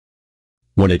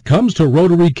When it comes to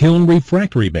rotary kiln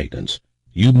refractory maintenance,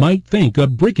 you might think a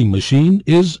bricking machine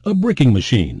is a bricking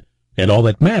machine, and all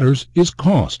that matters is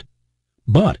cost.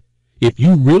 But if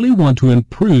you really want to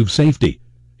improve safety,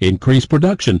 increase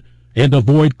production, and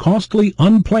avoid costly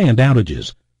unplanned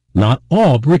outages, not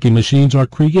all bricking machines are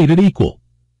created equal.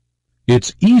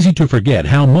 It's easy to forget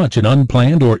how much an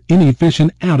unplanned or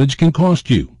inefficient outage can cost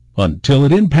you until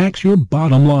it impacts your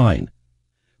bottom line.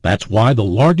 That's why the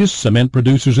largest cement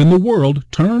producers in the world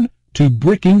turn to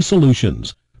Bricking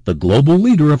Solutions, the global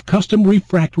leader of custom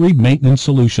refractory maintenance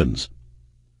solutions.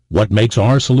 What makes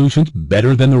our solutions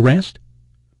better than the rest?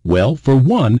 Well, for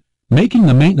one, making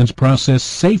the maintenance process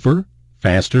safer,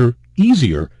 faster,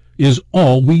 easier is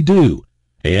all we do,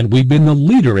 and we've been the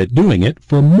leader at doing it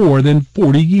for more than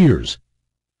 40 years.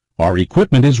 Our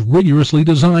equipment is rigorously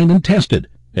designed and tested,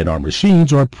 and our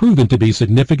machines are proven to be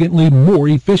significantly more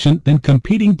efficient than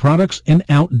competing products and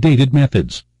outdated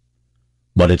methods.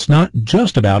 But it's not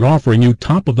just about offering you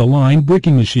top-of-the-line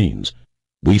bricking machines.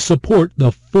 We support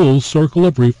the full circle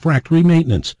of refractory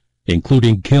maintenance,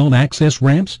 including kiln access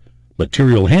ramps,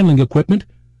 material handling equipment,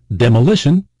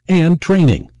 demolition, and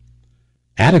training.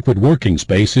 Adequate working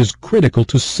space is critical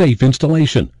to safe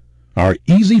installation. Our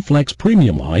Flexx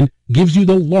Premium line gives you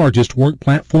the largest work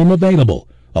platform available,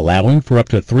 allowing for up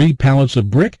to 3 pallets of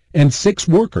brick and 6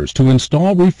 workers to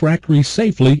install refractory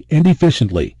safely and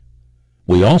efficiently.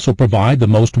 We also provide the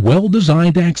most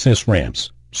well-designed access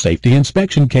ramps, safety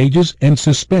inspection cages, and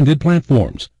suspended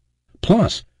platforms.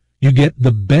 Plus, you get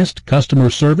the best customer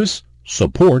service,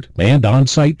 support, and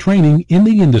on-site training in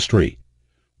the industry,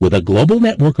 with a global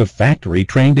network of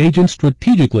factory-trained agents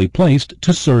strategically placed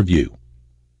to serve you.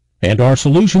 And our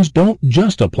solutions don't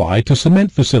just apply to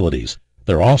cement facilities.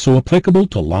 They're also applicable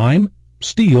to lime,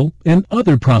 steel, and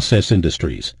other process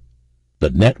industries.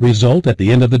 The net result at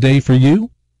the end of the day for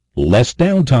you? Less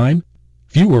downtime,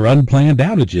 fewer unplanned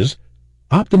outages,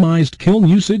 optimized kiln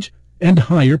usage, and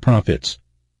higher profits.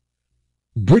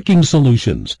 Bricking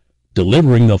Solutions,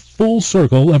 delivering the full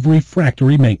circle of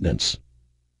refractory maintenance.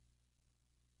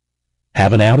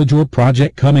 Have an outage or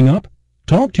project coming up?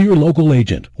 Talk to your local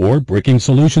agent or Bricking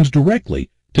Solutions directly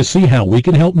to see how we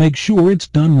can help make sure it's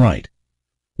done right.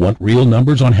 Want real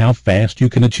numbers on how fast you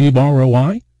can achieve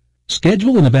ROI?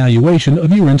 Schedule an evaluation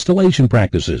of your installation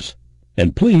practices.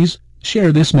 And please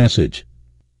share this message.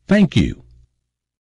 Thank you.